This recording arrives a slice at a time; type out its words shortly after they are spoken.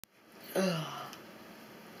Ugh.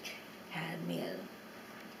 Had me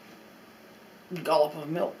a gulp of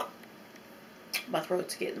milk. My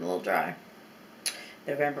throat's getting a little dry.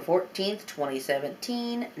 November 14th,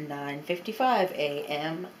 2017, 9:55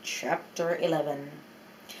 a.m., Chapter 11.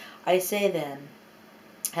 I say then,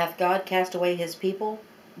 hath God cast away his people?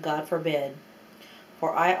 God forbid.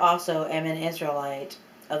 For I also am an Israelite,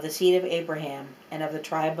 of the seed of Abraham, and of the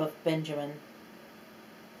tribe of Benjamin.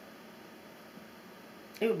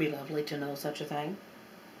 It would be lovely to know such a thing.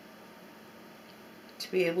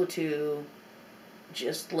 To be able to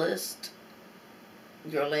just list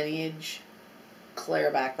your lineage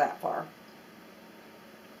clear back that far.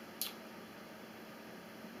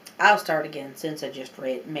 I'll start again since I just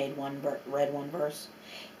read one verse.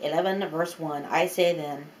 11 verse 1. I say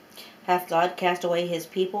then, hath God cast away his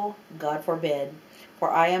people? God forbid.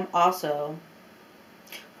 For I also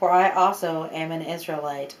am an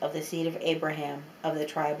Israelite, of the seed of Abraham, of the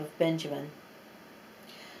tribe of Benjamin.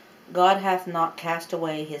 God hath not cast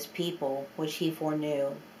away his people, which he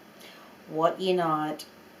foreknew. Wot ye not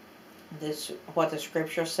what the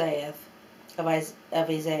Scripture saith of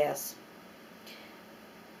Isaiah,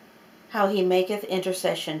 how he maketh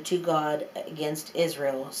intercession to God against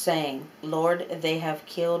Israel, saying, Lord, they have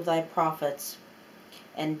killed thy prophets,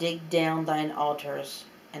 and digged down thine altars,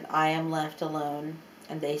 and I am left alone,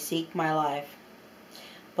 and they seek my life.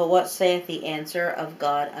 But what saith the answer of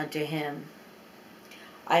God unto him?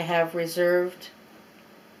 I have reserved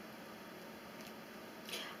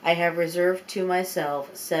to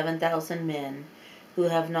myself 7,000 men, who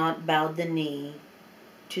have not bowed the knee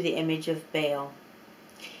to the image of Baal.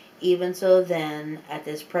 Even so then, at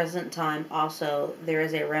this present time also, there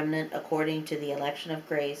is a remnant according to the election of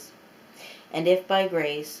grace. And if by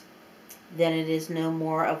grace, then it is no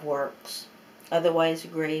more of works. Otherwise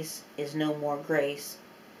grace is no more grace.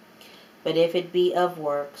 But if it be of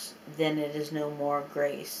works, then it is no more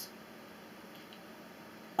grace.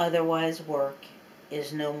 Otherwise work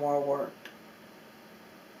is no more work.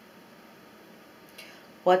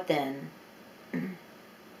 What then?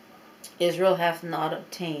 Israel hath not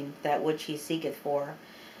obtained that which he seeketh for,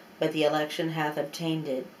 but the election hath obtained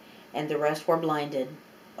it, and the rest were blinded,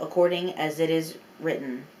 according as it is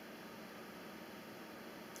written,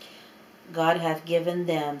 God hath given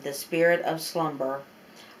them the spirit of slumber,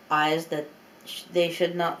 eyes that they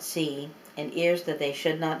should not see, and ears that they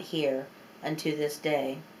should not hear, unto this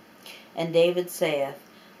day. And David saith,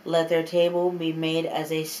 let their table be made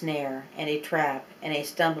as a snare, and a trap, and a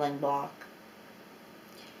stumbling block,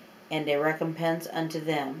 and a recompense unto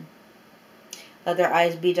them. Let their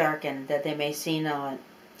eyes be darkened, that they may see not,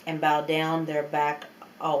 and bow down their back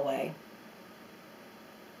alway.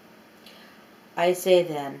 I say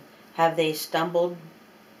then, have they stumbled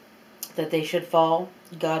that they should fall?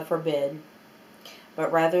 God forbid.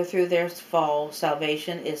 But rather through their fall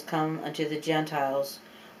salvation is come unto the Gentiles,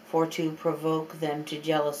 for to provoke them to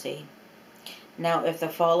jealousy. Now if the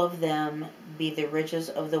fall of them be the riches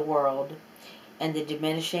of the world, and the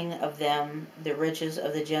diminishing of them the riches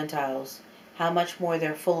of the Gentiles, how much more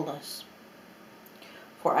their fullness?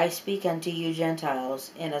 For I speak unto you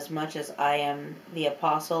Gentiles, inasmuch as I am the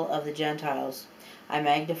apostle of the Gentiles, I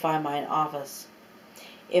magnify mine office.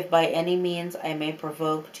 If by any means I may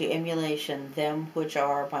provoke to emulation them which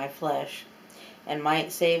are my flesh, and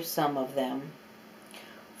might save some of them.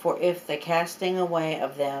 For if the casting away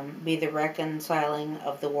of them be the reconciling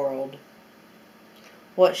of the world,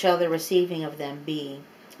 what shall the receiving of them be,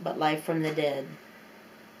 but life from the dead?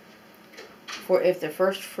 For if the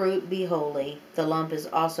first fruit be holy, the lump is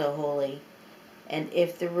also holy. And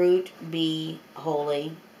if the root be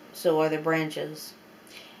holy, so are the branches.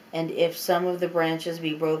 And if some of the branches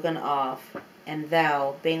be broken off, and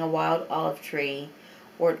thou, being a wild olive tree,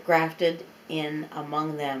 wert grafted in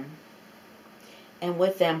among them, and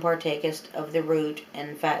with them partakest of the root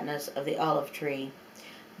and fatness of the olive tree,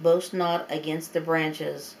 boast not against the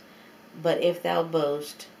branches, but if thou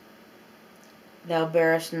boast, thou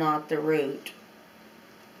bearest not the root,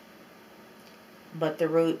 but the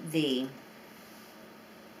root thee.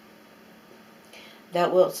 Thou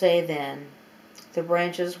wilt say then, the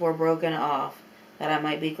branches were broken off, that I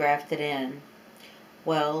might be grafted in.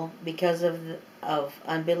 Well, because of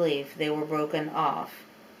unbelief they were broken off.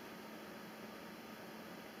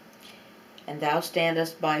 And thou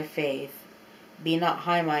standest by faith. Be not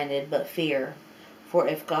high-minded, but fear. For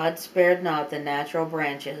if God spared not the natural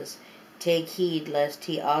branches, take heed lest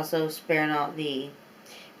he also spare not thee.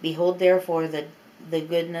 Behold therefore the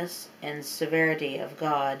goodness and severity of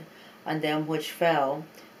God on them which fell,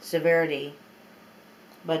 severity,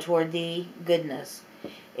 but toward thee goodness,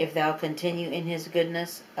 if thou continue in his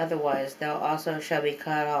goodness, otherwise thou also shalt be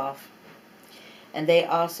cut off. And they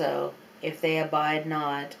also, if they abide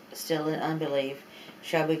not still in unbelief,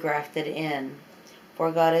 shall be grafted in,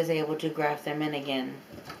 for God is able to graft them in again.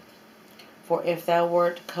 For if thou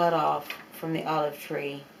wert cut off from the olive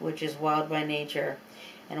tree, which is wild by nature,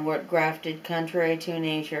 and wert grafted contrary to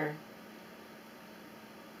nature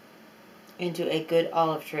into a good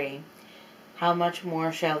olive tree, how much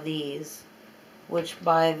more shall these, which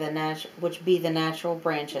be the natural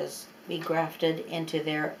branches, be grafted into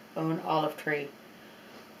their own olive tree?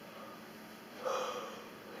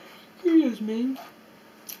 Excuse me.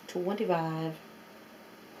 25.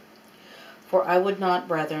 For I would not,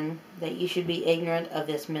 brethren, that ye should be ignorant of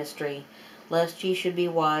this mystery, lest ye should be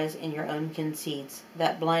wise in your own conceits,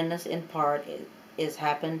 that blindness in part is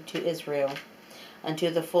happened to Israel, unto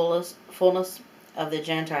the fullness of the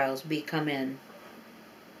Gentiles be come in.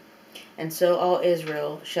 And so all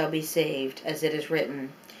Israel shall be saved, as it is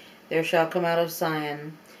written, There shall come out of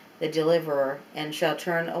Zion the deliverer, and shall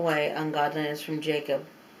turn away ungodliness from Jacob.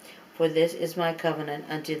 For this is my covenant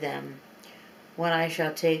unto them, when I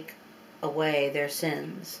shall take away their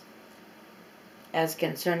sins. As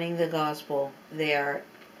concerning the gospel, they are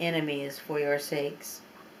enemies for your sakes.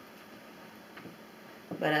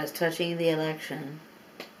 But as touching the election,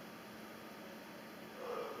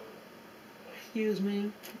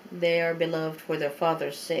 they are beloved for their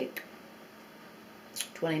Father's sake.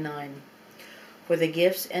 29. For the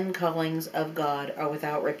gifts and callings of God are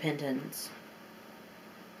without repentance.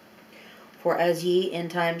 For as ye in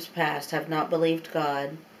times past have not believed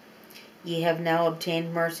God, ye have now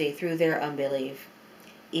obtained mercy through their unbelief.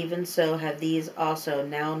 Even so have these also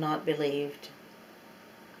now not believed,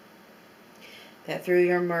 that through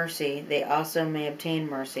your mercy they also may obtain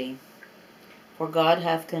mercy. For God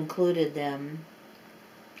hath concluded them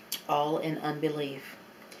all in unbelief,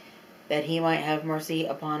 that he might have mercy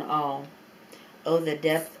upon all. O the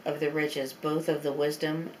depth of the riches, both of the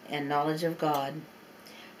wisdom and knowledge of God!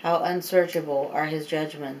 How unsearchable are his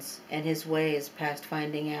judgments, and his ways past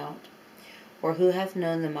finding out! Or who hath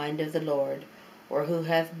known the mind of the Lord? Or who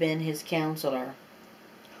hath been his counselor?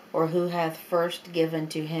 Or who hath first given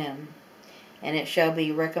to him, and it shall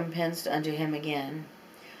be recompensed unto him again?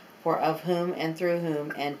 For of whom, and through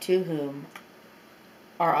whom, and to whom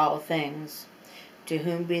are all things, to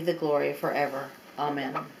whom be the glory forever.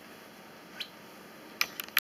 Amen.